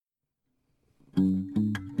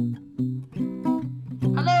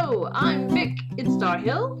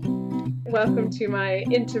Sawhill. Welcome to my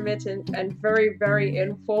intermittent and very, very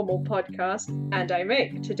informal podcast, And I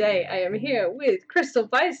Make. Today I am here with Krystal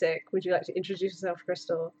Beisick. Would you like to introduce yourself,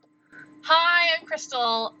 Krystal? Hi, I'm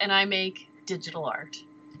Krystal, and I make digital art.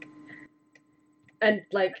 And,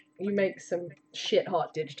 you make some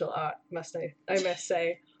shit-hot digital art, I must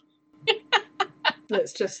say.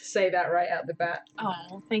 Let's just say that right out the bat.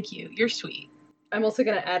 Oh, thank you. You're sweet. I'm also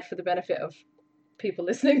going to add, for the benefit of people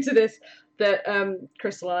listening to this, that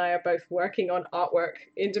Krystal and I are both working on artwork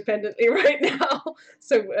independently right now.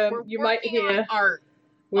 So you might hear on art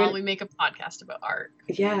while we make a podcast about art.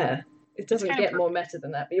 Yeah, it doesn't get more meta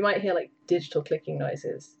than that. But you might hear digital clicking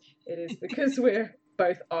noises. It is because we're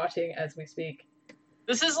both arting as we speak.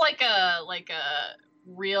 This is like a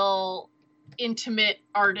real intimate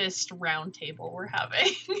artist roundtable we're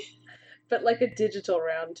having. But like a digital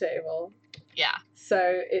roundtable. Yeah. So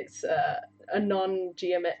it's a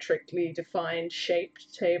non-geometrically defined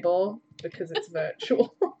shaped table because it's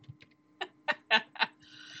virtual.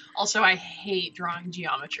 Also, I hate drawing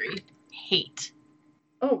geometry. Hate.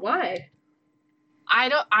 Oh, why?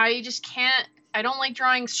 I just can't. I don't like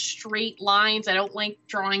drawing straight lines. I don't like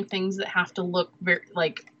drawing things that have to look very,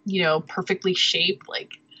 perfectly shaped.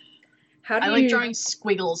 I like drawing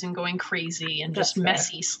squiggles and going crazy and just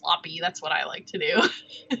messy, sloppy. That's what I like to do.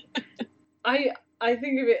 I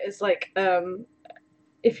think of it as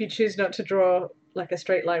if you choose not to draw a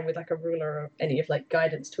straight line with a ruler or any of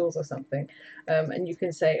guidance tools or something, and you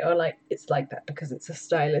can say, it's like that because it's a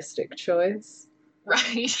stylistic choice.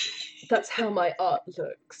 Right. That's how my art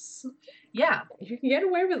looks. Yeah. You can get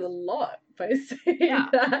away with a lot by saying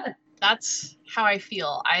that. That's how I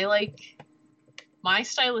feel. My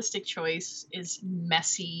stylistic choice is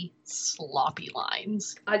messy, sloppy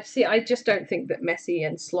lines. I just don't think that messy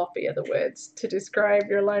and sloppy are the words to describe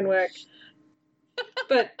your line work.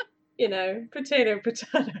 But, potato,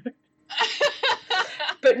 potato.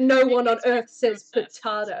 But no one on earth says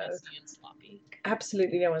potato. Messy and sloppy.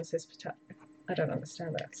 Absolutely no one says potato. I don't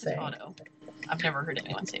understand that saying. Potato. I've never heard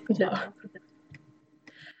anyone say potato.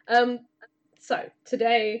 No. So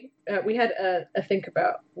today we had a think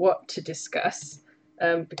about what to discuss.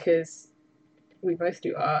 Because we both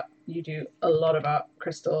do art. You do a lot of art,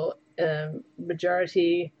 Krystal.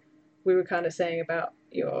 Majority, we were kind of saying about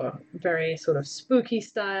your very sort of spooky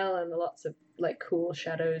style and lots of cool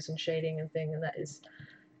shadows and shading and thing, and that is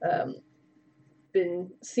been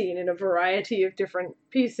seen in a variety of different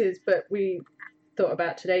pieces. But we thought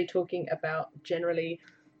about today talking about generally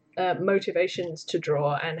motivations to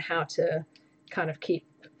draw and how to kind of keep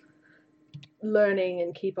learning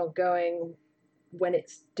and keep on going when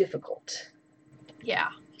it's difficult. Yeah.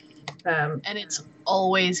 And it's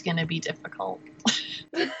always going to be difficult.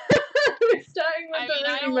 We're starting with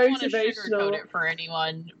I don't want to sugarcoat it for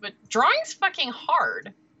anyone, but drawing's fucking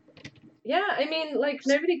hard. Yeah,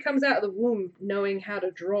 nobody comes out of the womb knowing how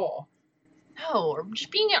to draw. No, or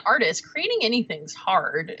just being an artist, creating anything's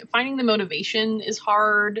hard. Finding the motivation is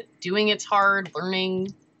hard. Doing it's hard.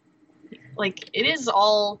 Learning.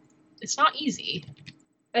 It's not easy.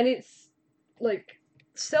 And it's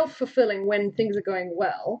self-fulfilling when things are going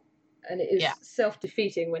well, and it is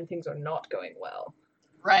self-defeating when things are not going well.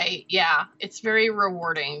 Right, yeah. It's very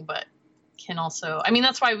rewarding, but can also...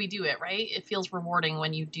 that's why we do it, right? It feels rewarding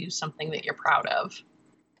when you do something that you're proud of.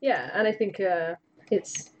 Yeah, and I think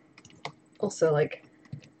it's also, I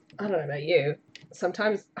don't know about you,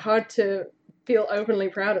 sometimes hard to feel openly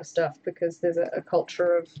proud of stuff because there's a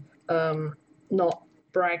culture of not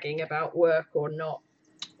bragging about work or not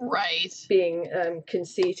being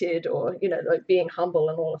conceited or being humble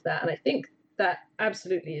and all of that, and I think that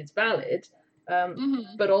absolutely is valid,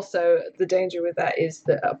 but also the danger with that is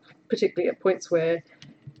that particularly at points where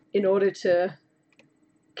in order to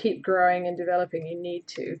keep growing and developing you need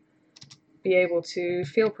to be able to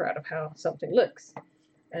feel proud of how something looks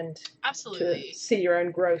and absolutely to see your own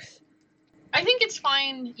growth. I think it's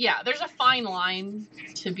fine. Yeah, there's a fine line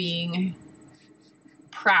to being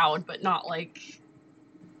proud but not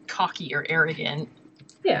cocky or arrogant.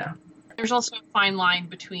 Yeah. There's also a fine line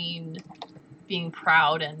between being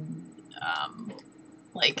proud and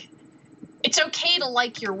it's okay to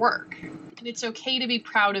like your work, and it's okay to be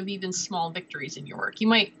proud of even small victories in your work.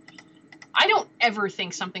 I don't ever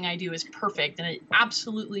think something I do is perfect, and it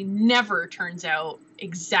absolutely never turns out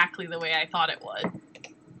exactly the way I thought it would.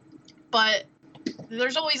 But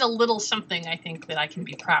there's always a little something I think that I can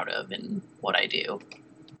be proud of in what I do.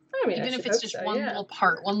 Even if it's just one little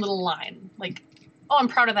part, one little line. I'm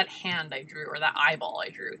proud of that hand I drew or that eyeball I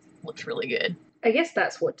drew. It looks really good. I guess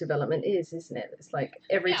that's what development is, isn't it? It's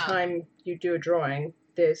every time you do a drawing,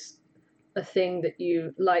 there's a thing that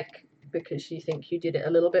you like because you think you did it a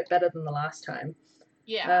little bit better than the last time.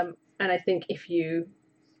 Yeah. And I think if you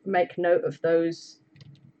make note of those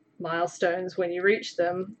milestones when you reach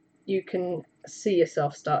them, you can see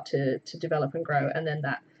yourself start to develop and grow. And then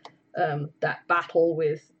that battle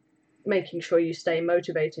with making sure you stay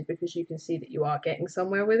motivated because you can see that you are getting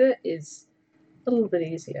somewhere with it is a little bit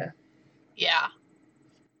easier. Yeah.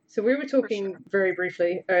 So we were talking very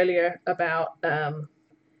briefly earlier about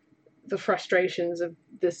the frustrations of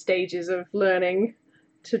the stages of learning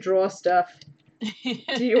to draw stuff.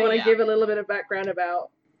 Do you want to give a little bit of background about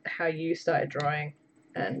how you started drawing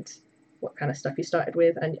and what kind of stuff you started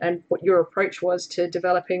with, and what your approach was to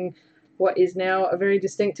developing what is now a very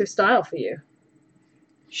distinctive style for you?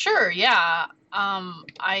 Sure, yeah.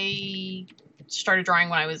 I started drawing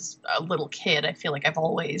when I was a little kid. I feel like I've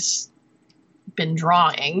always been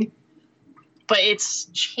drawing, but it's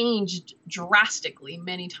changed drastically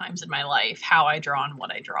many times in my life how I draw and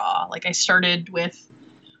what I draw. Like, I started with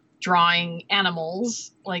drawing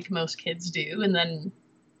animals like most kids do, and then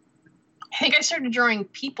I think I started drawing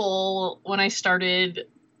people when I started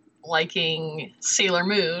liking Sailor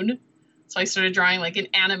Moon. So I started drawing like an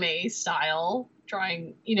anime style,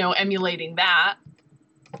 drawing, emulating that.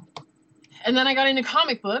 And then I got into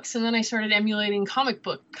comic books, and then I started emulating comic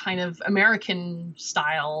book kind of American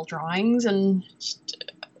style drawings. And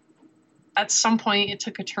at some point it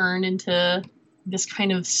took a turn into this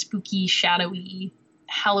kind of spooky, shadowy,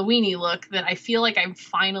 Halloween-y look that I feel like I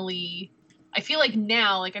feel like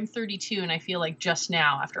now, like I'm 32, and I feel like just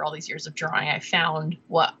now, after all these years of drawing, I found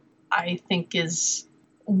what I think is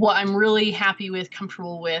what I'm really happy with,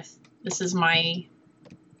 comfortable with. This is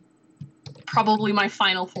probably my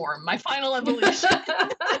final form, my final evolution.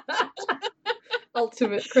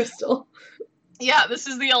 Ultimate Krystal. Yeah, this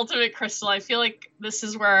is the ultimate Krystal. I feel like this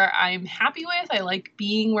is where I'm happy with. I like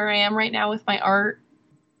being where I am right now with my art.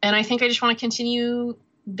 And I think I just want to continue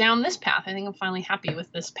down this path. I think I'm finally happy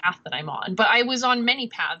with this path that I'm on. But I was on many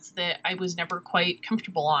paths that I was never quite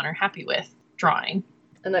comfortable on or happy with drawing.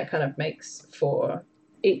 And that kind of makes for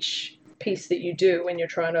each piece that you do when you're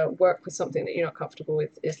trying to work with something that you're not comfortable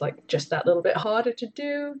with is like just that little bit harder to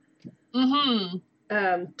do.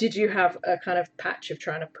 Mm-hmm. Did you have a kind of patch of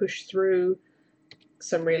trying to push through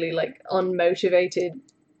some really like unmotivated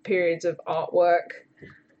periods of artwork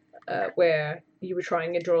where you were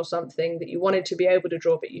trying to draw something that you wanted to be able to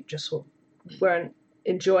draw, but you just weren't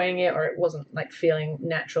enjoying it, or it wasn't like feeling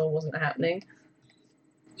natural, wasn't happening?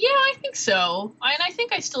 Yeah, I think so. And I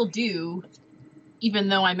think I still do, even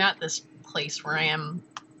though I'm at this place where I am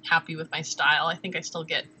happy with my style. I think I still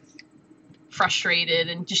get frustrated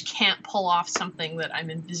and just can't pull off something that I'm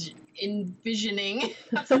envisioning.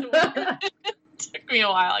 That's the word. It took me a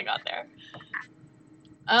while, I got there.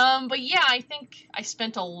 But yeah, I think I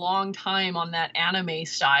spent a long time on that anime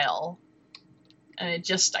style, and I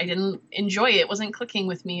didn't enjoy it. It wasn't clicking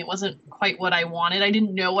with me. It wasn't quite what I wanted. I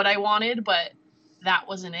didn't know what I wanted, but that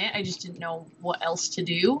wasn't it. I just didn't know what else to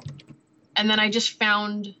do. And then I just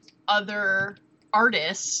found other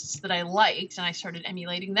artists that I liked, and I started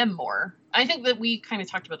emulating them more. I think that we kind of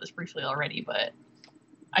talked about this briefly already, but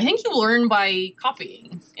I think you learn by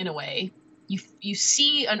copying in a way. You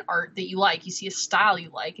see an art that you like, you see a style you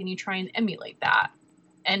like, and you try and emulate that.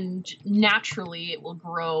 And naturally it will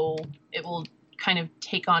grow, it will kind of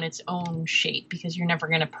take on its own shape, because you're never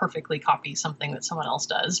going to perfectly copy something that someone else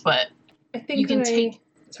does, but I think you can take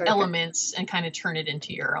elements and kind of turn it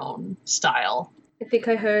into your own style. I think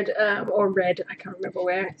I heard or read, I can't remember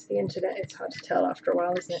where, it's the internet, it's hard to tell after a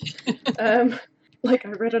while, isn't it? Like I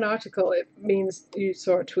read an article, it means you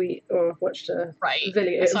saw a tweet or watched a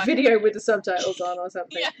video with the subtitles on or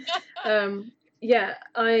something. Yeah,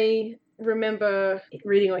 I remember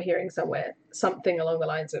reading or hearing somewhere something along the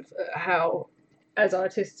lines of how as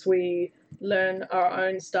artists we learn our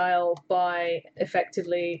own style by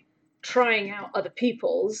effectively trying out other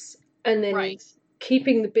people's and then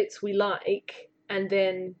keeping the bits we like and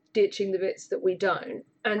then ditching the bits that we don't.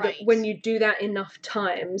 And that when you do that enough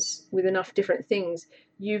times with enough different things,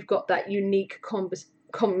 you've got that unique combination.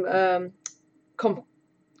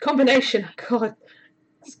 God,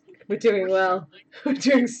 we're doing well. We're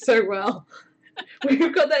doing so well.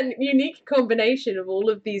 We've got that unique combination of all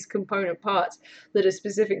of these component parts that are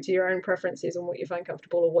specific to your own preferences and what you find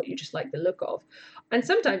comfortable or what you just like the look of. And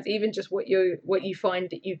sometimes even just what you find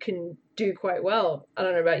that you can do quite well. I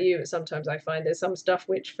don't know about you, but sometimes I find there's some stuff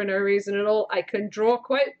which for no reason at all I can draw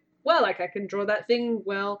quite well. Like I can draw that thing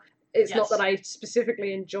well. It's not that I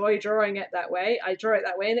specifically enjoy drawing it that way. I draw it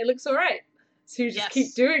that way and it looks all right. So you just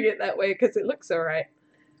keep doing it that way because it looks all right.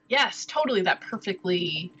 Yes, totally. That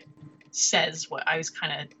perfectly says what I was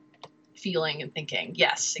kind of feeling and thinking,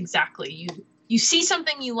 yes, exactly. You see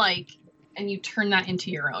something you like and you turn that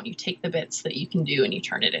into your own. You take the bits that you can do and you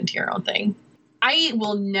turn it into your own thing. I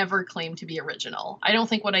will never claim to be original. I don't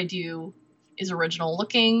think what I do is original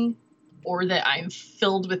looking, or that I'm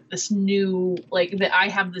filled with this new, like, that I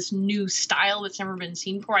have this new style that's never been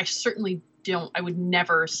seen before. I certainly don't. I would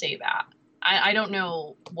never say that. I don't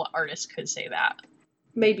know what artist could say that.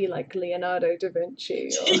 Maybe like Leonardo da Vinci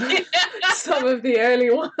or some of the early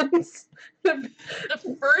ones. The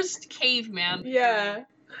first caveman. Yeah.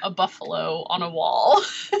 A buffalo on a wall.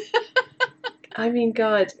 I mean,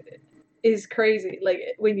 God, is crazy. Like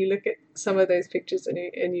when you look at some of those pictures and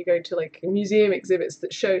you go to like museum exhibits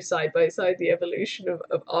that show side by side the evolution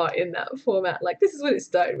of art in that format. Like this is what it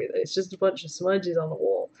started with. It's just a bunch of smudges on the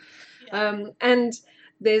wall. Yeah. And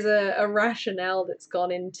there's a rationale that's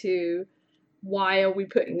gone into why are we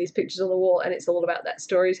putting these pictures on the wall, and it's all about that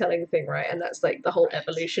storytelling thing, right? And that's like the whole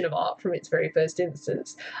evolution of art from its very first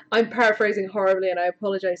instance. I'm paraphrasing horribly and I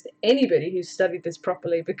apologize to anybody who's studied this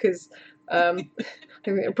properly, because I'm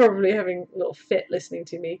probably having a little fit listening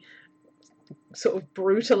to me sort of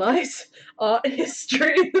brutalize art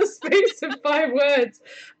history in the space of 5 words.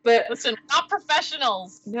 But listen, not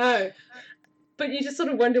professionals. No. But you just sort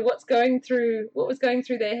of wonder what was going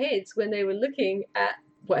through their heads when they were looking at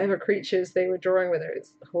whatever creatures they were drawing, whether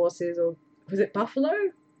it's horses or was it buffalo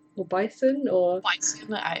or bison or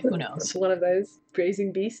bison, who knows, one of those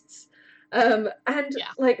grazing beasts. And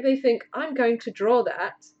like they think, I'm going to draw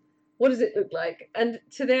that. What does it look like? And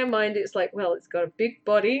to their mind, it's like, well, it's got a big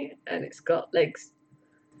body and it's got legs.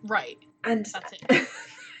 Right. And that's it.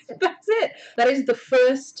 That's it. That is the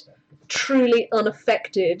first truly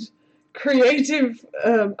unaffected creative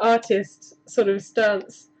artist sort of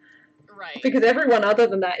stance. Right. Because everyone other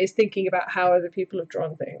than that is thinking about how other people have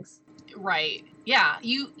drawn things. Right. Yeah.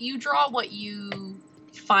 You draw what you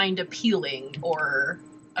find appealing or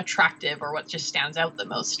attractive or what just stands out the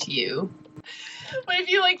most to you. But if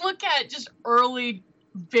you like look at just early,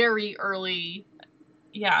 very early,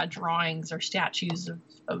 drawings or statues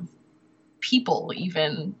of people,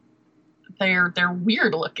 even they're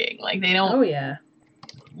weird looking. Like they don't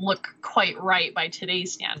look quite right by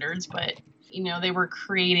today's standards, but they were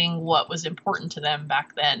creating what was important to them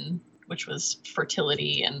back then, which was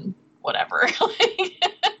fertility and whatever.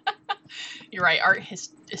 You're right. Art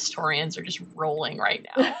historians are just rolling right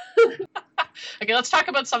now. Okay, let's talk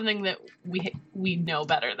about something that we know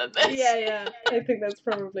better than this. Yeah. I think that's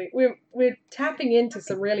probably we're tapping into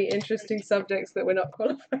some really interesting subjects that we're not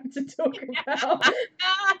qualified to talk about.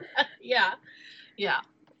 Yeah.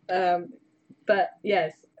 But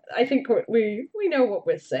yes, I think we know what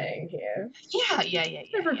we're saying here. Yeah.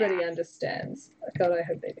 Everybody understands. God, I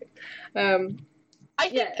hope they do. I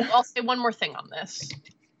think I'll say one more thing on this.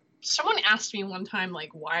 Someone asked me one time,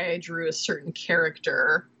 like, why I drew a certain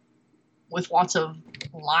character with lots of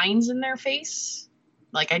lines in their face.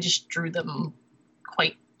 Like, I just drew them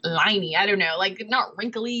quite liney. I don't know, like, not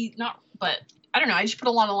wrinkly, but I don't know. I just put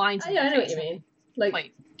a lot of lines in their face. I know what you mean.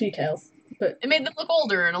 Like details. But it made them look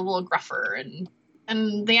older and a little gruffer.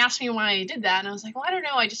 And they asked me why I did that. And I was like, well, I don't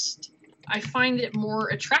know. I find it more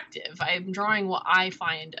attractive. I'm drawing what I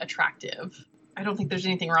find attractive. I don't think there's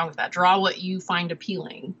anything wrong with that. Draw what you find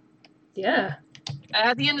appealing. Yeah.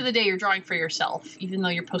 At the end of the day, you're drawing for yourself, even though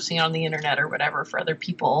you're posting it on the internet or whatever for other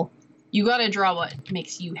people. You got to draw what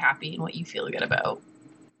makes you happy and what you feel good about.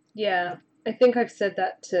 Yeah. I think I've said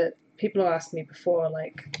that to people who asked me before,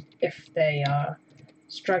 like, if they are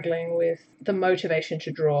struggling with the motivation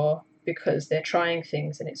to draw because they're trying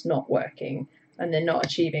things and it's not working and they're not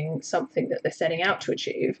achieving something that they're setting out to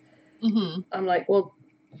achieve. Mm-hmm. I'm like, well,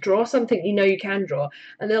 draw something you can draw.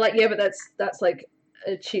 And they're like, yeah, but that's like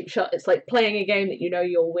a cheap shot. It's like playing a game that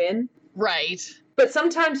you'll win. Right. But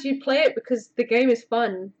sometimes you play it because the game is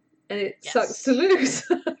fun and it sucks to lose.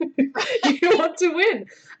 You want to win.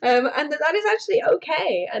 And that is actually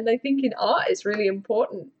okay. And I think in art it's really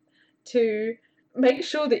important to make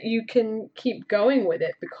sure that you can keep going with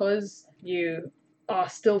it because you are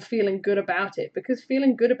still feeling good about it. Because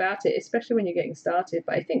feeling good about it, especially when you're getting started,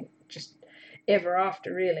 but I think just ever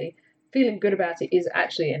after, really, feeling good about it is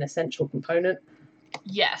actually an essential component.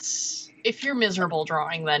 Yes. If you're miserable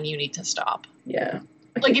drawing, then you need to stop. Yeah.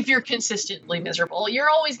 Like, if you're consistently miserable, you're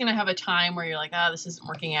always going to have a time where you're like, this isn't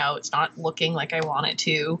working out. It's not looking like I want it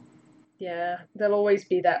to. Yeah. There'll always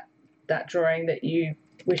be that drawing that you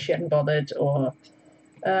wish you hadn't bothered, or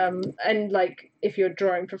and like if you're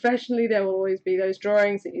drawing professionally, there will always be those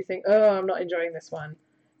drawings that you think, I'm not enjoying this one,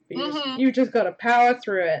 but you just got to power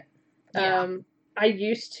through it. I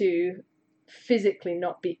used to physically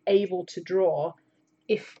not be able to draw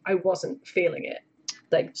if I wasn't feeling it.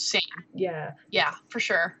 Like, Same. yeah. Yeah, for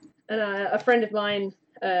sure. And a friend of mine,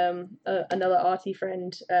 another arty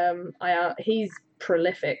friend, he's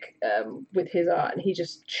prolific with his art, and he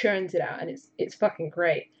just churns it out, and it's fucking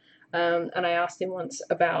great. And I asked him once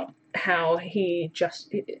about how I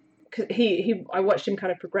watched him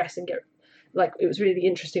kind of progress and get, like, it was really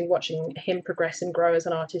interesting watching him progress and grow as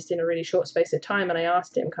an artist in a really short space of time. And I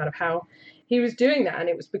asked him kind of how he was doing that, and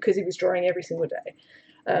it was because he was drawing every single day.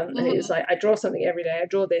 And it was like, I draw something every day, I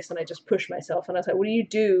draw this, and I just push myself. And I was like, what do you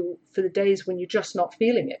do for the days when you're just not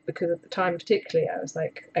feeling it? Because at the time, particularly, I was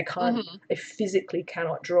like, I physically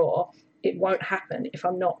cannot draw. It won't happen if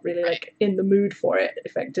I'm not really like in the mood for it,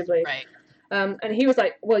 effectively. Right. And he was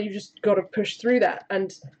like, well, you just got to push through that,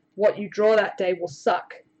 and what you draw that day will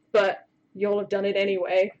suck, but you'll have done it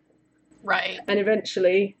anyway. Right. And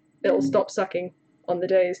eventually it'll stop sucking on the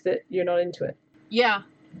days that you're not into it. Yeah.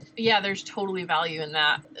 Yeah, there's totally value in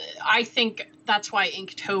that. I think that's why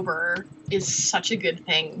Inktober is such a good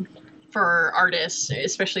thing for artists,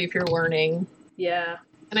 especially if you're learning. Yeah.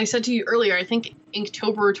 And I said to you earlier, I think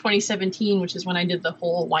Inktober 2017, which is when I did the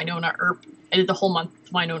whole Winona Earp, I did the whole month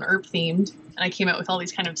Winona Earp themed, and I came out with all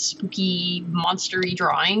these kind of spooky, monstery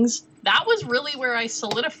drawings. That was really where I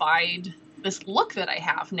solidified this look that I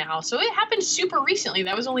have now. So it happened super recently.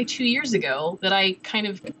 That was only 2 years ago that I kind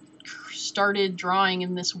of started drawing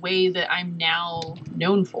in this way that I'm now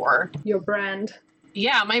known for. Your brand.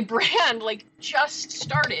 Yeah, my brand like just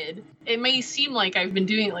started. It may seem like I've been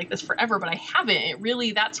doing it like this forever, but I haven't.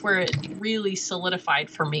 That's where it really solidified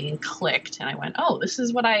for me and clicked. And I went, oh, this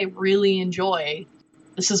is what I really enjoy.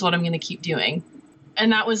 This is what I'm going to keep doing.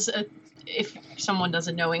 And that was if someone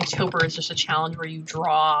doesn't know, Inktober is just a challenge where you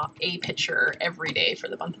draw a picture every day for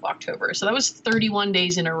the month of October. So that was 31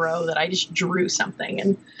 days in a row that I just drew something.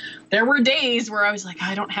 And there were days where I was like,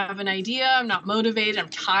 I don't have an idea. I'm not motivated. I'm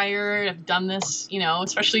tired. I've done this,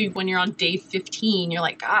 especially when you're on day 15, you're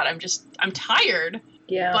like, God, I'm tired.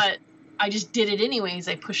 Yeah. But I just did it anyways.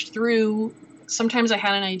 I pushed through. Sometimes I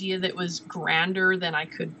had an idea that was grander than I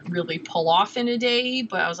could really pull off in a day,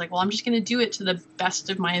 but I was like, well, I'm just going to do it to the best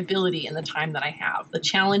of my ability in the time that I have. The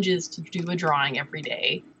challenge is to do a drawing every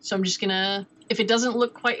day. So I'm just going to, if it doesn't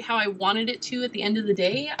look quite how I wanted it to at the end of the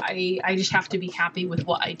day, I just have to be happy with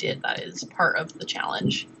what I did. That is part of the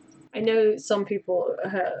challenge. I know some people,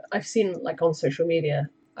 I've seen like on social media,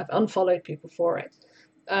 I've unfollowed people for it.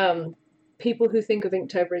 People who think of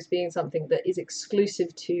Inktober as being something that is exclusive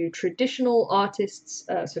to traditional artists,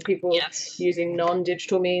 so people using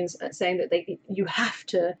non-digital means, saying that you have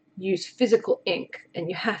to use physical ink and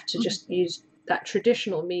you have to just use that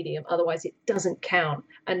traditional medium, otherwise it doesn't count.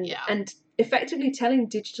 And effectively telling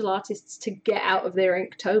digital artists to get out of their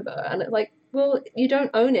Inktober, and like, well, you don't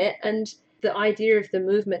own it. And the idea of the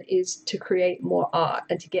movement is to create more art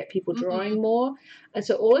and to get people drawing more. And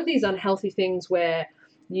so all of these unhealthy things where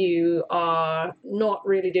you are not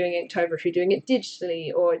really doing Inktober if you're doing it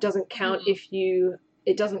digitally, or it doesn't count if you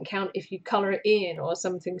color it in, or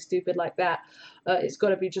something stupid like that. It's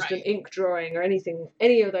got to be just an ink drawing, or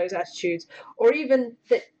any of those attitudes, or even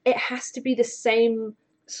that it has to be the same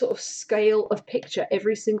sort of scale of picture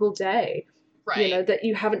every single day. Right. That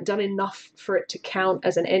you haven't done enough for it to count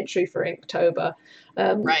as an entry for Inktober.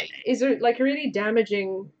 Is like a really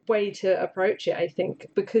damaging way to approach it, I think,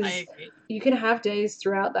 because you can have days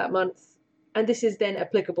throughout that month, and this is then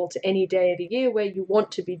applicable to any day of the year where you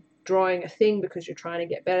want to be drawing a thing because you're trying to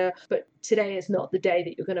get better, but today is not the day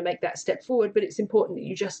that you're going to make that step forward. But it's important that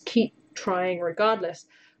you just keep trying regardless.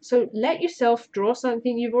 So let yourself draw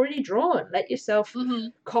something you've already drawn. Let yourself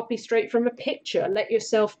copy straight from a picture. Let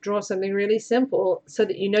yourself draw something really simple so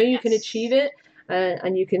that you can achieve it,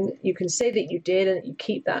 and you can say that you did, and that you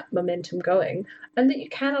keep that momentum going, and that you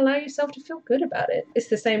can allow yourself to feel good about it. It's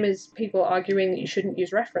the same as people arguing that you shouldn't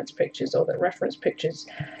use reference pictures, or that reference pictures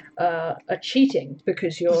are cheating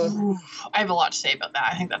because you're... I have a lot to say about that.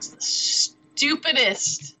 I think that's the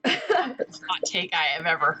stupidest hot take I have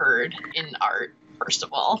ever heard in art. First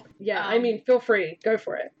of all. Yeah, I mean, feel free. Go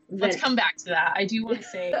for it. Let's come back to that. I do want to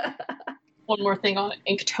say one more thing on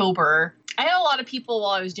Inktober. I had a lot of people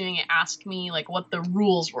while I was doing it ask me like what the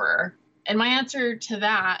rules were. And my answer to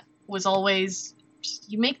that was always,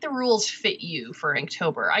 you make the rules fit you for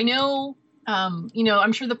Inktober. I know,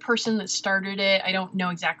 I'm sure the person that started it, I don't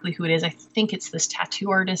know exactly who it is. I think it's this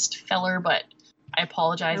tattoo artist feller, but I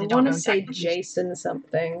apologize. I don't know exactly. Say Jason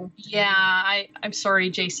something. Yeah, I'm sorry,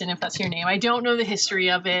 Jason, if that's your name. I don't know the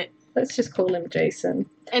history of it. Let's just call him Jason.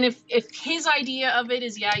 And if his idea of it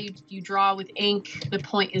is, you draw with ink, the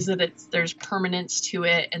point is that there's permanence to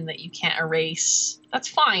it and that you can't erase. That's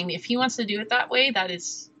fine. If he wants to do it that way, that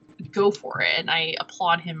is go for it. And I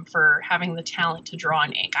applaud him for having the talent to draw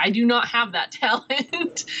in ink. I do not have that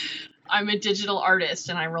talent. I'm a digital artist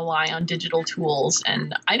and I rely on digital tools,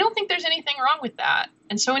 and I don't think there's anything wrong with that.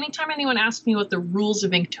 And so anytime anyone asked me what the rules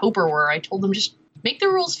of Inktober were, I told them just make the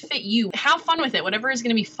rules fit you. Have fun with it. Whatever is going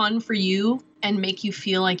to be fun for you and make you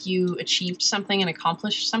feel like you achieved something and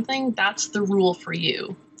accomplished something, that's the rule for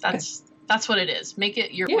you. That's what it is. Make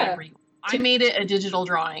it your whatever you want. I made it a digital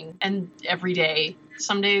drawing, and every day,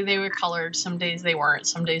 some days they were colored, some days they weren't,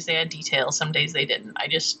 some days they had detail, some days they didn't. I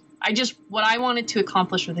just what I wanted to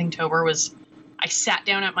accomplish with Inktober was I sat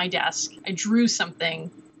down at my desk, I drew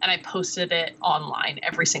something, and I posted it online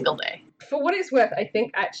every single day. For what it's worth, I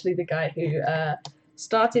think actually the guy who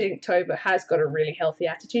started Inktober has got a really healthy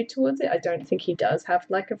attitude towards it. I don't think he does have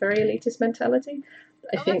like a very elitist mentality.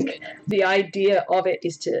 I think the idea of it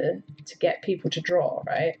is to get people to draw,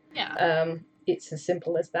 right? Yeah. It's as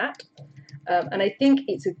simple as that. And I think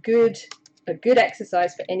it's a good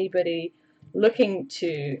exercise for anybody looking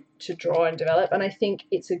to draw and develop, and I think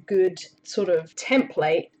it's a good sort of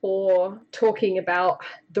template for talking about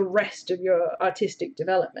the rest of your artistic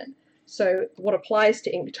development. So what applies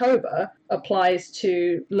to Inktober applies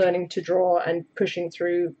to learning to draw and pushing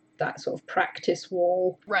through that sort of practice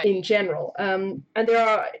wall in general. And there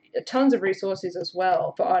are tons of resources as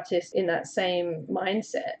well for artists in that same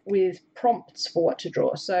mindset with prompts for what to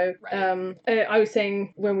draw. So I was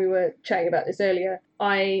saying when we were chatting about this earlier,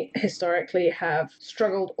 I historically have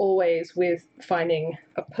struggled always with finding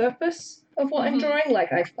a purpose of what I'm drawing.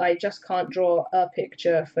 Like I just can't draw a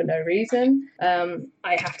picture for no reason.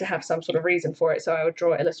 I have to have some sort of reason for it. So I would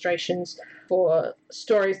draw illustrations for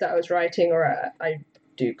stories that I was writing, or I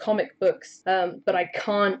do comic books, but I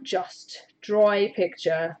can't just draw a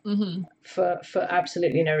picture for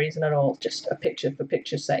absolutely no reason at all, just a picture for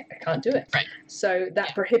picture's sake. I can't do it. Right. So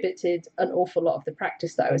that prohibited an awful lot of the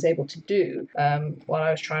practice that I was able to do while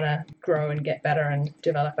I was trying to grow and get better and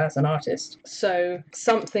develop as an artist. So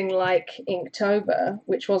something like Inktober,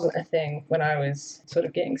 which wasn't a thing when I was sort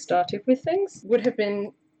of getting started with things, would have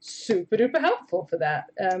been super duper helpful for that,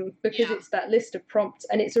 because it's that list of prompts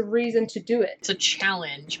and it's a reason to do it. It's a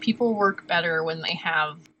challenge. People work better when they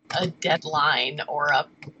have a deadline or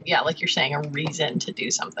like you're saying, a reason to do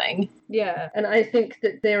something. Yeah, and I think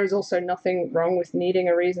that there is also nothing wrong with needing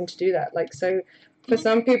a reason to do that. Like, so for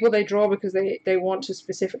some people they draw because they want to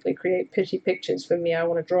specifically create pretty pictures. For me, I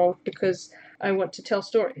want to draw because I want to tell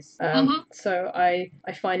stories. So I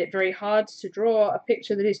find it very hard to draw a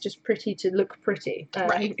picture that is just pretty to look pretty.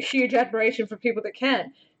 Huge admiration for people that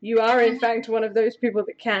can. You are, in fact, one of those people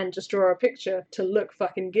that can just draw a picture to look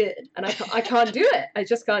fucking good. And I can't do it. I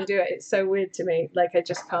just can't do it. It's so weird to me. Like, I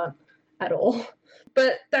just can't at all.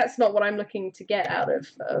 But that's not what I'm looking to get out of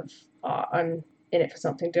art. I'm in it for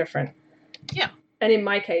something different. Yeah. And in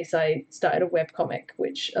my case, I started a webcomic,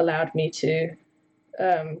 which allowed me to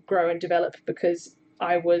grow and develop because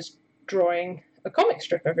I was drawing a comic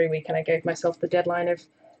strip every week, and I gave myself the deadline of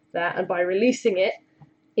that. And by releasing it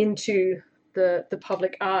into the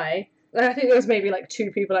public eye, I think there was maybe like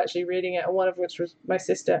 2 people actually reading it, and one of which was my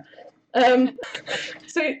sister.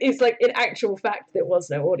 So it's like, in actual fact, there was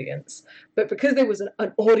no audience, but because there was an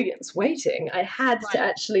audience waiting, I had to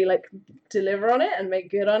actually like deliver on it and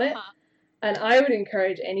make good on it. And I would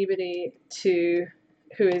encourage anybody who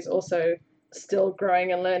is also still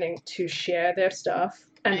growing and learning to share their stuff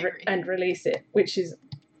and release it, which is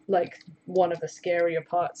like one of the scarier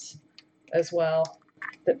parts as well,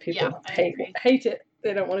 that people hate it.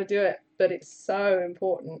 They don't want to do it, but it's so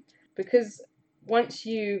important because once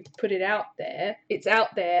you put it out there, it's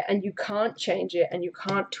out there and you can't change it and you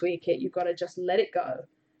can't tweak it. You've got to just let it go.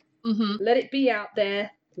 Let it be out there.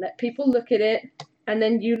 Let people look at it. And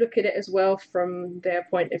then you look at it as well from their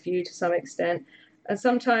point of view to some extent. And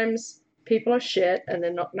sometimes people are shit and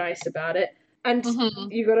they're not nice about it. And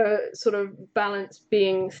you got to sort of balance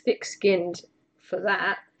being thick-skinned for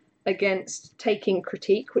that against taking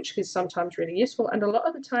critique, which is sometimes really useful. And a lot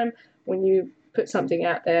of the time when you put something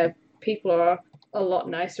out there, people are a lot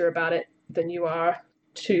nicer about it than you are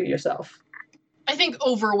to yourself. I think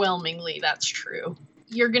overwhelmingly that's true.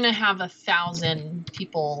 You're going to have 1,000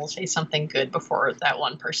 people say something good before that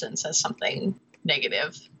one person says something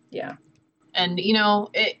negative. Yeah. And, you know,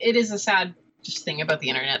 it is a sad just thing about the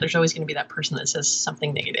internet. There's always going to be that person that says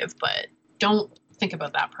something negative, but don't think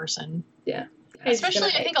about that person. Yeah.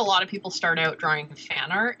 Especially, I think a lot of people start out drawing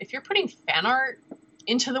fan art. If you're putting fan art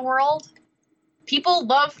into the world, people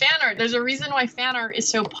love fan art. There's a reason why fan art is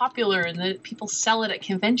so popular and that people sell it at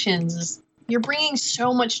conventions. You're bringing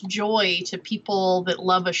so much joy to people that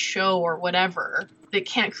love a show or whatever. that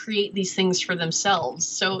can't create these things for themselves.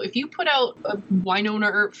 So if you put out a Winona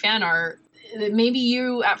Earp fan art, maybe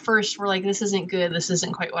you at first were like, this isn't good, this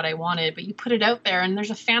isn't quite what I wanted, but you put it out there and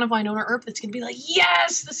there's a fan of Winona Earp that's going to be like,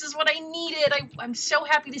 yes, this is what I needed. I'm so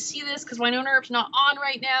happy to see this because Winona Earp's not on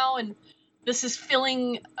right now, and this is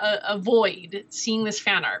filling a void, seeing this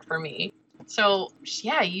fan art for me. So,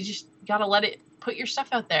 yeah, you just got to put your stuff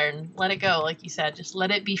out there and let it go, like you said. Just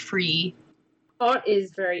let it be free. Art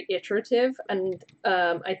is very iterative, and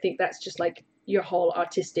I think that's just like your whole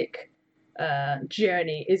artistic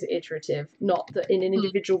journey is iterative, not that in an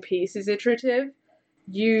individual piece is iterative.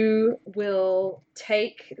 You will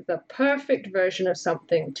take the perfect version of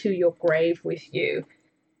something to your grave with you.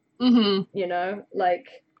 Mm-hmm. You know,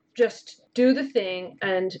 like just do the thing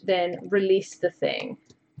and then release the thing.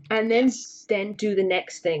 And then do the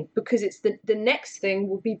next thing, because it's the next thing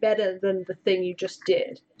will be better than the thing you just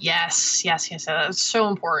did. Yes. That's so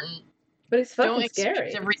important. But it's fucking Don't scary. Don't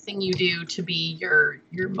expect everything you do to be your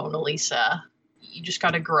Mona Lisa. You just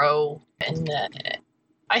got to grow. And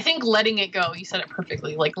I think letting it go, you said it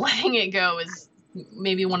perfectly, like letting it go is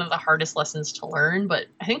maybe one of the hardest lessons to learn, but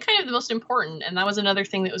I think kind of the most important. And that was another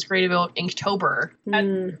thing that was great about Inktober.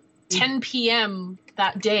 At 10 p.m.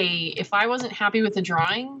 that day, if I wasn't happy with the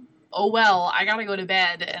drawing, oh well, I gotta go to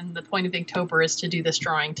bed, and the point of Inktober is to do this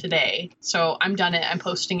drawing today. So I'm done it, I'm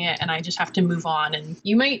posting it, and I just have to move on. And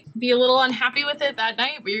you might be a little unhappy with it that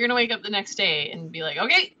night, but you're gonna wake up the next day and be like,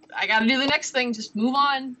 okay, I gotta do the next thing, just move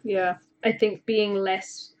on. Yeah. I think being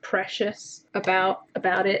less precious about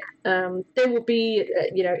it. There will be,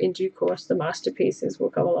 in due course, the masterpieces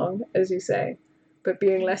will come along, as you say. But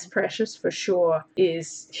being less precious for sure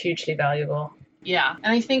is hugely valuable. Yeah.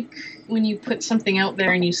 And I think when you put something out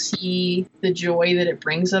there and you see the joy that it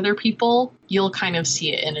brings other people, you'll kind of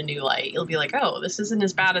see it in a new light. You'll be like, oh, this isn't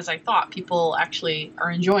as bad as I thought. People actually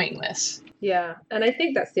are enjoying this. Yeah. And I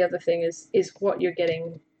think that's the other thing is what you're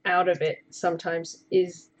getting out of it sometimes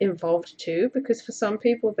is involved too, because for some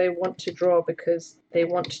people they want to draw because they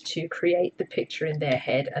want to create the picture in their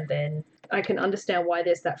head, and then I can understand why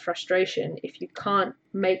there's that frustration if you can't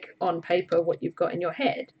make on paper what you've got in your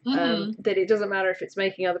head. That it doesn't matter if it's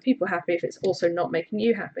making other people happy if it's also not making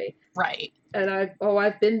you happy. Right. And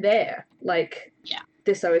I've been there. Like, yeah.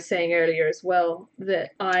 This I was saying earlier as well,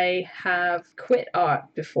 that I have quit art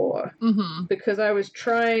before because I was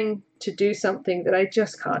trying to do something that I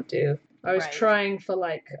just can't do. I was trying for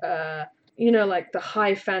like the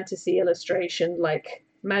high fantasy illustration, like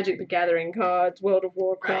Magic the Gathering cards, World of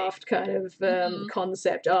Warcraft kind of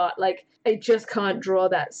concept art. Like, I just can't draw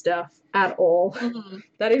that stuff at all.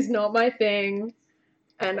 That is not my thing.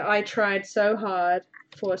 And I tried so hard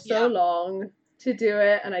for so long to do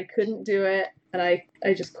it, and I couldn't do it. And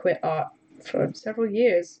I just quit art for several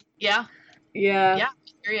years. Yeah. Yeah.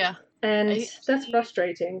 Yeah. And that's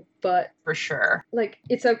frustrating, but for sure. Like,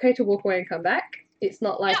 it's okay to walk away and come back. It's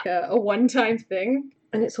not like a one-time thing.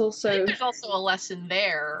 And it's also... I think there's also a lesson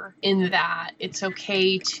there in that it's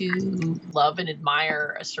okay to love and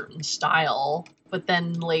admire a certain style, but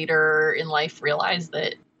then later in life realize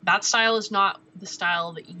that that style is not the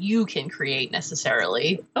style that you can create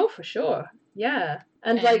necessarily. Oh, for sure. Yeah.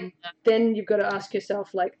 And like, then you've got to ask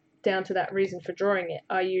yourself, like, down to that reason for drawing it.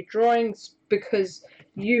 Are you drawing because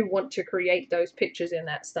you want to create those pictures in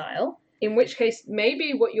that style? In which case,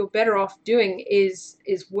 maybe what you're better off doing is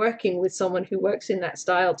working with someone who works in that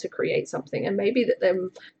style to create something. And maybe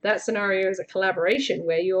that scenario is a collaboration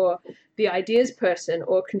where you're the ideas person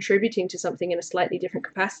or contributing to something in a slightly different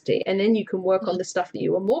capacity. And then you can work on the stuff that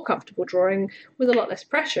you are more comfortable drawing with a lot less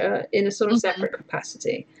pressure in a sort of separate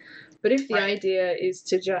capacity. But if the idea is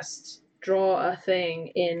to just draw a thing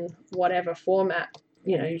in whatever format,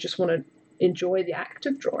 you just want to enjoy the act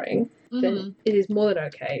of drawing, then it is more than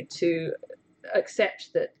okay to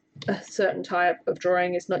accept that a certain type of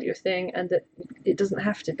drawing is not your thing and that it doesn't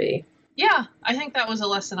have to be. Yeah, I think that was a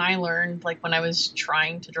lesson I learned, like when I was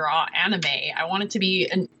trying to draw anime. I wanted to be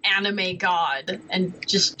an anime god and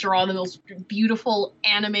just draw the most beautiful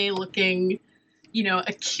anime-looking,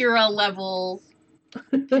 Akira-level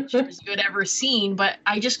pictures you had ever seen, but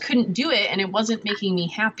I just couldn't do it, and it wasn't making me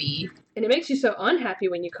happy. And it makes you so unhappy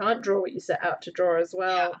when you can't draw what you set out to draw as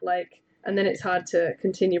well. Yeah. And then it's hard to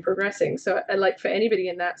continue progressing. So, for anybody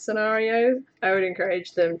in that scenario, I would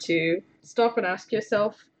encourage them to stop and ask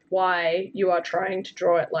yourself why you are trying to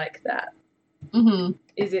draw it like that.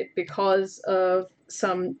 Is it because of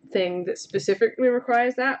something that specifically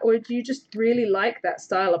requires that, or do you just really like that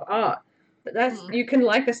style of art? But you can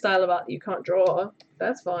like a style of art that you can't draw.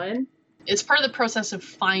 That's fine. It's part of the process of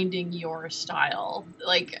finding your style.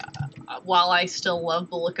 While I still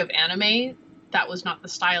love the look of anime, that was not the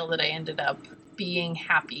style that I ended up being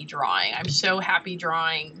happy drawing. I'm so happy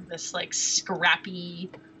drawing this like scrappy,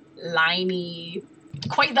 liney,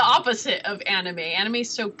 quite the opposite of anime. Anime is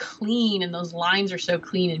so clean and those lines are so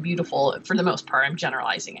clean and beautiful. For the most part, I'm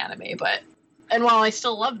generalizing anime, but and while I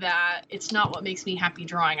still love that, it's not what makes me happy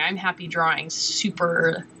drawing. I'm happy drawing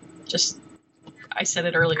super, just, I said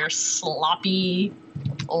it earlier, sloppy,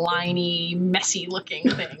 liney, messy looking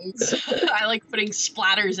things. I like putting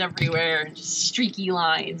splatters everywhere and just streaky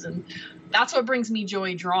lines. And that's what brings me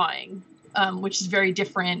joy drawing, which is very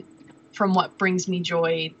different from what brings me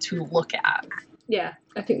joy to look at. Yeah,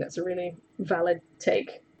 I think that's a really valid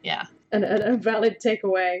take. Yeah. And a valid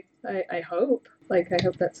takeaway, I hope. Like, I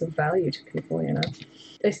hope that's of value to people, you know.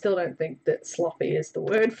 I still don't think that sloppy is the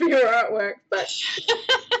word for your artwork, but...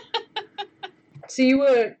 So you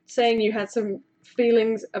were saying you had some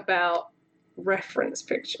feelings about reference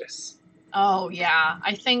pictures. Oh, yeah.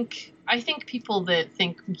 I think people that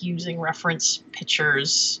think using reference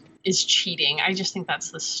pictures is cheating, I just think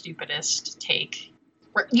that's the stupidest take.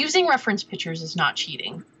 Using reference pictures is not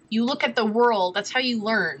cheating. You look at the world, that's how you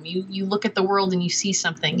learn. You look at the world and you see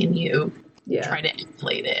something and you try to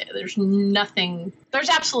emulate it. There's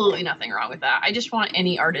absolutely nothing wrong with that. I just want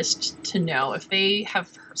any artist to know if they have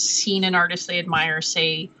seen an artist they admire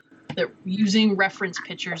say that using reference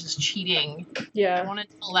pictures is cheating. I want to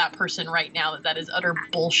tell that person right now that is utter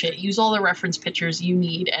bullshit. Use all the reference pictures you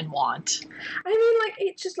need and want. I mean, like,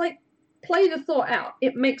 it's just like, play the thought out.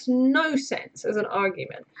 It makes no sense as an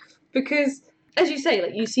argument because, as you say,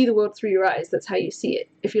 like, you see the world through your eyes. That's how you see it.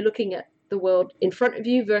 If you're looking at the world in front of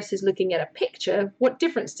you versus looking at a picture, what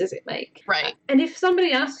difference does it make? Right. And if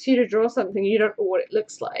somebody asks you to draw something you don't know what it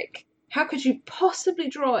looks like, how could you possibly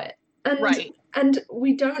draw it? And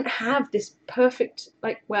we don't have this perfect,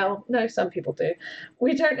 like, well, no, some people do.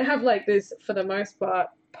 We don't have, like, this, for the most part,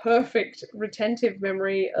 perfect retentive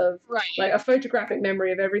memory of, like, a photographic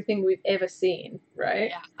memory of everything we've ever seen,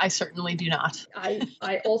 right? Yeah, I certainly do not.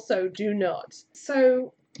 I also do not.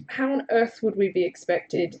 So how on earth would we be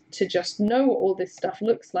expected to just know what all this stuff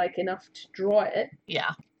looks like enough to draw it?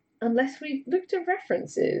 Yeah. Unless we looked at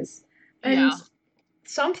references. And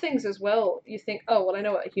some things as well, you think, oh, well, I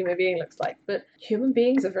know what a human being looks like, but human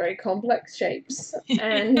beings are very complex shapes.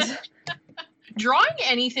 And drawing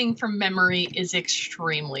anything from memory is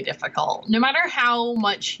extremely difficult. No matter how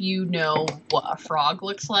much you know what a frog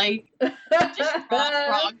looks like, just draw a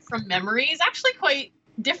frog from memory is actually quite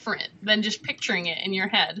different than just picturing it in your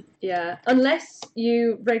head. Yeah, unless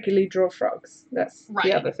you regularly draw frogs. That's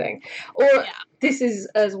the other thing. Or this is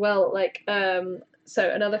as well, like, so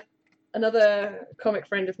another comic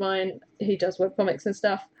friend of mine, he does webcomics and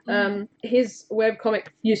stuff, his webcomic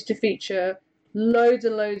used to feature loads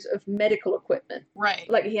and loads of medical equipment. Right.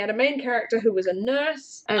 Like, he had a main character who was a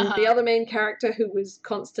nurse, and the other main character who was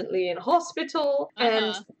constantly in hospital,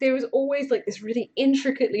 and there was always, like, this really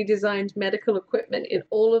intricately designed medical equipment in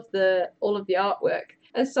all of the artwork.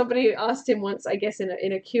 And somebody asked him once, I guess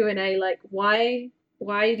in a Q&A, like, why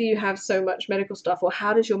do you have so much medical stuff, or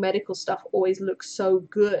how does your medical stuff always look so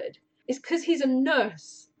good? It's because he's a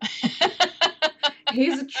nurse.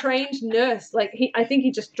 He's a trained nurse. Like, I think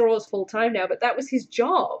he just draws full time now, but that was his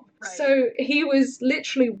job. Right. So he was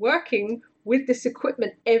literally working with this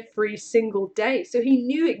equipment every single day. So he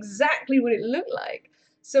knew exactly what it looked like.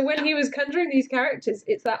 So when he was conjuring these characters,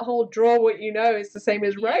 it's that whole draw what you know is the same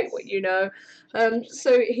as write what you know.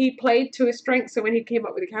 So he played to his strengths. So when he came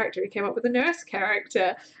up with a character, he came up with a nurse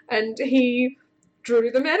character, and he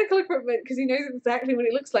drew the medical equipment because he knows exactly what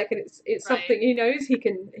it looks like, and it's something he knows he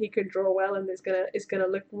can draw well, and it's gonna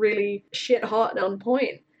look really shit hot and on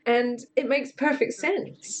point. And it makes perfect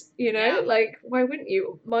sense, you know? Yeah. Like, why wouldn't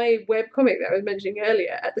you? My webcomic that I was mentioning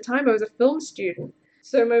earlier, at the time I was a film student.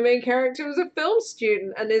 So my main character was a film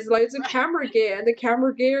student, and there's loads of camera gear, and the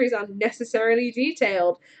camera gear is unnecessarily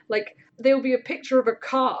detailed. Like, there'll be a picture of a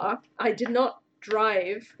car. I did not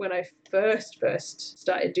drive when I first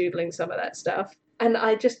started doodling some of that stuff. And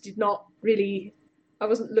I just did not really, I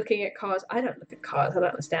wasn't looking at cars. I don't look at cars. I don't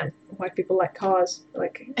understand why people like cars.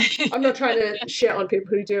 Like, I'm not trying to shit on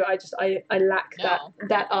people who do. I lack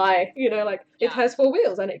that eye, you know, like, it has 4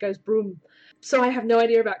 wheels and it goes broom. So I have no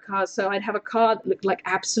idea about cars. So I'd have a car that looked like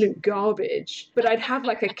absolute garbage, but I'd have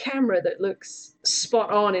like a camera that looks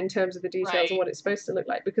spot on in terms of the details and what it's supposed to look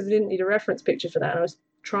like, because I didn't need a reference picture for that. And I was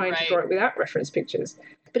trying to draw it without reference pictures.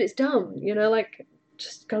 But it's dumb, you know, like,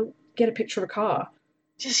 just go get a picture of a car.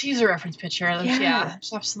 Just use a reference picture.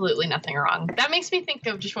 There's absolutely nothing wrong. That makes me think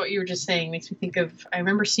of just what you were just saying. Makes me think of, I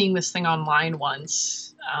remember seeing this thing online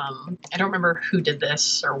once. I don't remember who did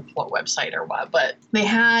this or what website or what, but they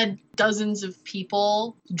had dozens of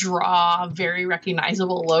people draw very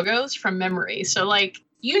recognizable logos from memory. So like,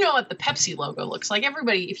 you know what the Pepsi logo looks like.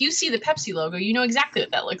 Everybody, if you see the Pepsi logo, you know exactly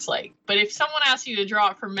what that looks like. But if someone asks you to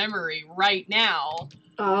draw it from memory right now,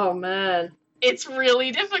 oh man, it's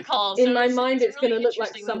really difficult. In my mind, it's really going to look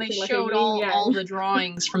like something they like showed a all the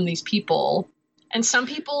drawings from these people, and some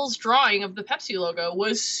people's drawing of the Pepsi logo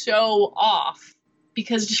was so off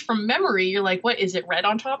because just from memory, you're like, what is it? Red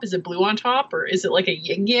on top? Is it blue on top? Or is it like a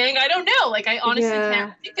yin yang? I don't know. Like I honestly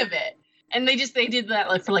can't think of it. And they did that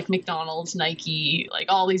like for like McDonald's, Nike, like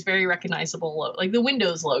all these very recognizable, like the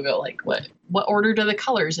Windows logo. Like what order do the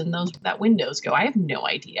colors in that Windows go? I have no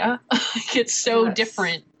idea. It's so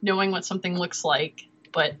different knowing what something looks like,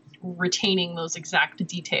 but retaining those exact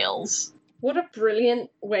details. What a brilliant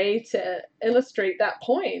way to illustrate that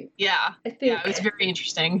point. Yeah. I think it was very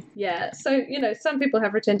interesting. Yeah. So, some people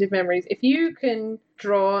have retentive memories. If you can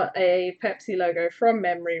draw a Pepsi logo from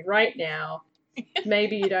memory right now,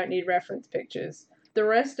 maybe you don't need reference pictures. The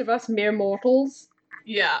rest of us mere mortals,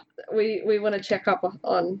 we want to check up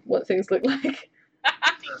on what things look like.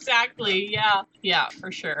 Exactly. Yeah,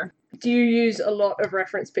 for sure. Do you use a lot of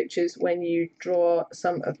reference pictures when you draw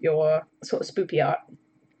some of your sort of spoopy art?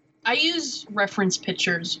 I use reference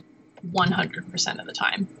pictures 100% of the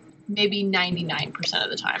time. Maybe 99%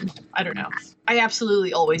 of the time. I don't know. I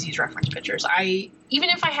absolutely always use reference pictures. Even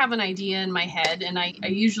if I have an idea in my head, and I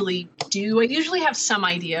usually do, I usually have some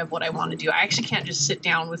idea of what I want to do. I actually can't just sit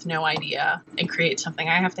down with no idea and create something.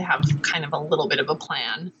 I have to have kind of a little bit of a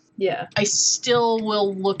plan. Yeah. I still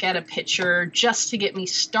will look at a picture just to get me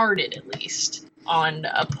started, at least, on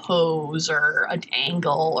a pose or an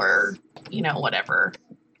angle or, whatever.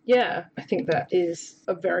 Yeah, I think that is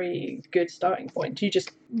a very good starting point. Do you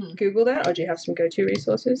just Google that, or do you have some go-to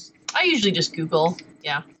resources? I usually just Google,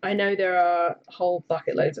 yeah. I know there are whole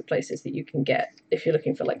bucket loads of places that you can get if you're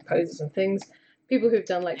looking for like poses and things. People who've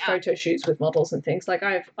done like photo shoots with models and things. Like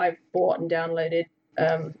I've bought and downloaded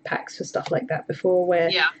packs for stuff like that before, where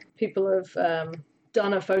people have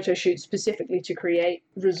done a photo shoot specifically to create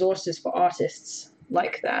resources for artists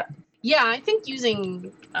like that. Yeah, I think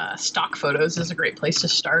using stock photos is a great place to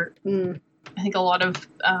start. I think a lot of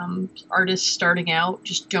artists starting out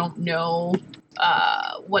just don't know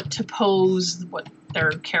what to pose, what their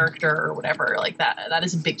character or whatever like that. That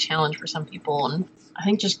is a big challenge for some people. And I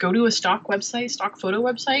think just go to a stock photo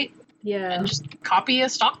website. Yeah. And just copy a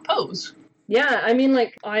stock pose. Yeah, I mean,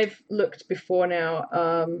 like, I've looked before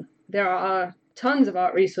now. There are tons of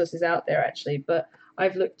art resources out there, actually, but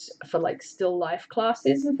I've looked for like still life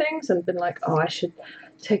classes and things and been like, oh, I should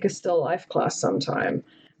take a still life class sometime.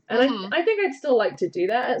 And I think I'd still like to do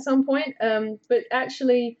that at some point. But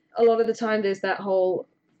actually, a lot of the time there's that whole,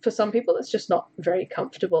 for some people, it's just not very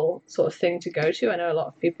comfortable sort of thing to go to. I know a lot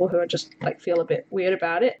of people who are just like feel a bit weird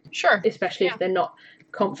about it. Sure. Especially if they're not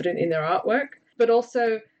confident in their artwork. But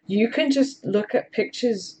also, you can just look at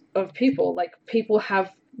pictures of people. Like, people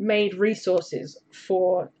have made resources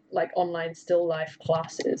for like online still life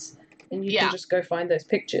classes, and you can just go find those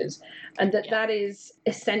pictures, and that is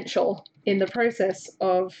essential in the process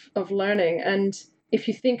of learning. And if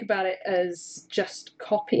you think about it as just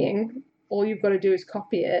copying, all you've got to do is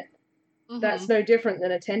copy it. That's no different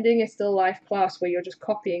than attending a still life class where you're just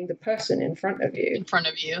copying the person in front of you.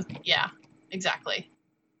 Yeah, exactly.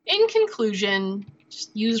 In conclusion,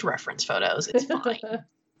 just use reference photos. It's fine.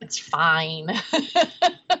 It's fine.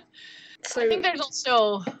 So I think there's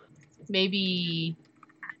also maybe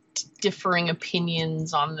differing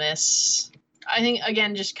opinions on this. I think,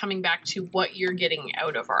 again, just coming back to what you're getting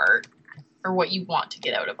out of art or what you want to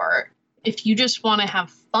get out of art. If you just want to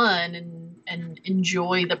have fun and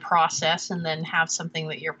enjoy the process and then have something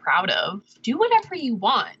that you're proud of, do whatever you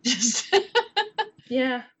want. Just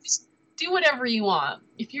do whatever you want.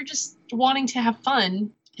 If you're just wanting to have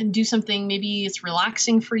fun and do something, maybe it's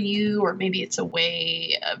relaxing for you, or maybe it's a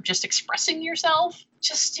way of just expressing yourself,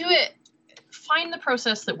 just do it. Find the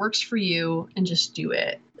process that works for you and just do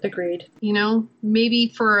it. Agreed. Maybe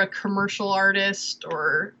for a commercial artist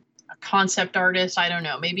or a concept artist, I don't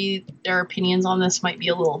know, maybe their opinions on this might be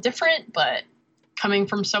a little different, but coming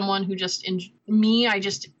from someone who I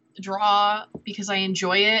just draw because I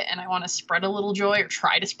enjoy it and I want to spread a little joy or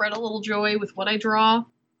try to spread a little joy with what I draw.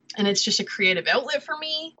 And it's just a creative outlet for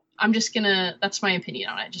me. That's my opinion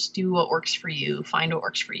on it. Just do what works for you, find what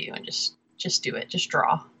works for you, and just do it. Just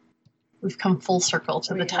draw. We've come full circle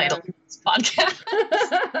to the title of this podcast.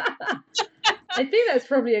 I think that's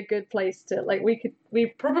probably a good place to, like, we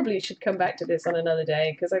probably should come back to this on another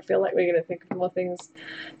day, because I feel like we're going to think of more things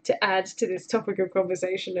to add to this topic of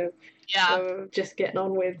conversation of just getting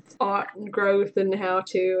on with art and growth and how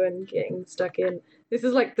to and getting stuck in. This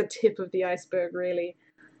is like the tip of the iceberg, really.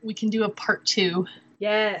 We can do a part 2.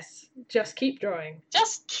 Yes, just keep drawing.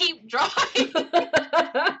 Just keep drawing.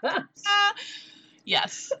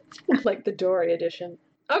 Yes. Like the Dory edition.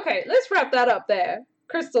 Okay, let's wrap that up there.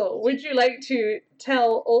 Krystal, would you like to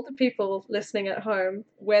tell all the people listening at home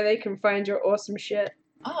where they can find your awesome shit?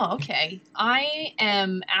 Oh, okay. I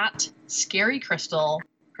am at Scary Krystal,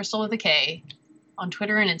 Krystal with a K, on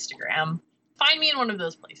Twitter and Instagram. Find me in one of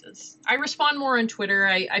those places. I respond more on Twitter.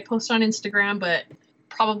 I post on Instagram, but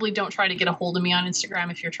probably don't try to get a hold of me on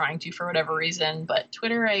Instagram if you're trying to for whatever reason. But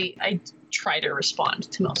Twitter, I try to respond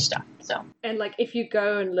to most stuff. So. And like, if you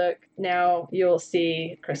go and look now, you'll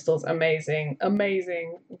see Krystal's amazing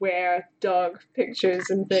wear dog pictures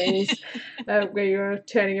and things where you're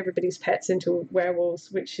turning everybody's pets into werewolves,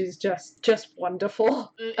 which is just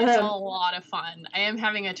wonderful. It's a lot of fun. I am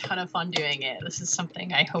having a ton of fun doing it. This is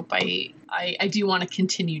something I hope I do want to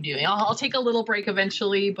continue doing. I'll take a little break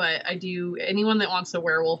eventually, but I do. Anyone that wants a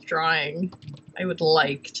werewolf drawing, I would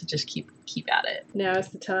like to just keep at it. Now is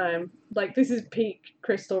the time. Like, this is peak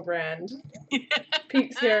Krystal brand.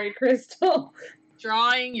 Peak Scary Krystal.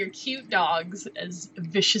 Drawing your cute dogs as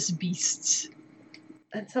vicious beasts.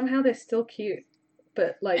 And somehow they're still cute,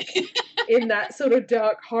 but like in that sort of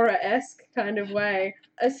dark horror-esque kind of way.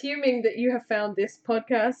 Assuming that you have found this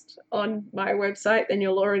podcast on my website, then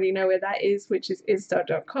you'll already know where that is, which is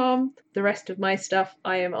idstar.com. The rest of my stuff,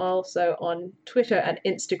 I am also on Twitter and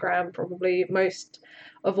Instagram, probably most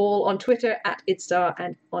of all on Twitter at idstar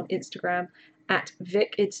and on Instagram at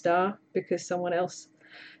VicIdstar, because someone else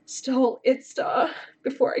stole idstar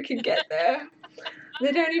before I could get there.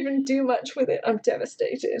 They don't even do much with it. I'm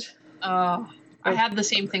devastated. I had the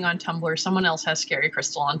same thing on Tumblr. Someone else has Scary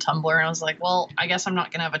Krystal on Tumblr, and I was like, well, I guess I'm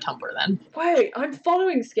not going to have a Tumblr then. Wait, I'm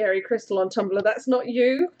following Scary Krystal on Tumblr. That's not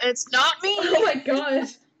you? It's not me! Oh my god.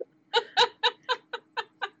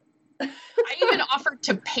 I even offered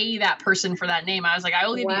to pay that person for that name. I was like, I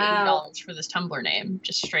will give you $80 for this Tumblr name,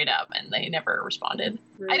 just straight up, and they never responded.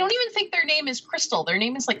 Really? I don't even think their name is Krystal. Their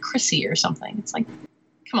name is like Chrissy or something. It's like,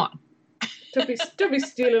 come on. Don't be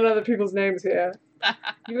stealing other people's names here.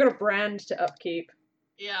 You've got a brand to upkeep.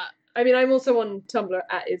 Yeah. I mean, I'm also on Tumblr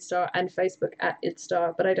at idstar and Facebook at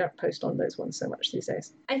idstar, but I don't post on those ones so much these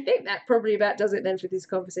days. I think that probably about does it then for this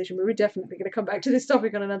conversation. We're definitely going to come back to this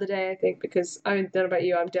topic on another day, I think, because I don't know about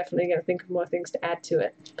you, I'm definitely going to think of more things to add to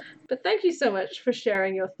it. But thank you so much for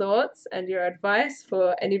sharing your thoughts and your advice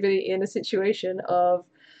for anybody in a situation of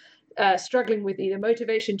struggling with either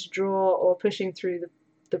motivation to draw or pushing through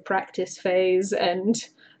the practice phase and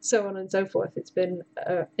so on and so forth. It's been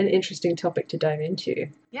an interesting topic to dive into.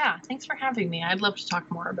 Yeah, thanks for having me. I'd love to talk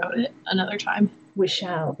more about it another time. We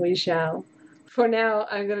shall. For now,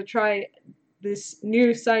 I'm going to try this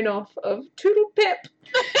new sign-off of Toodle Pip.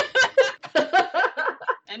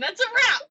 And that's a wrap.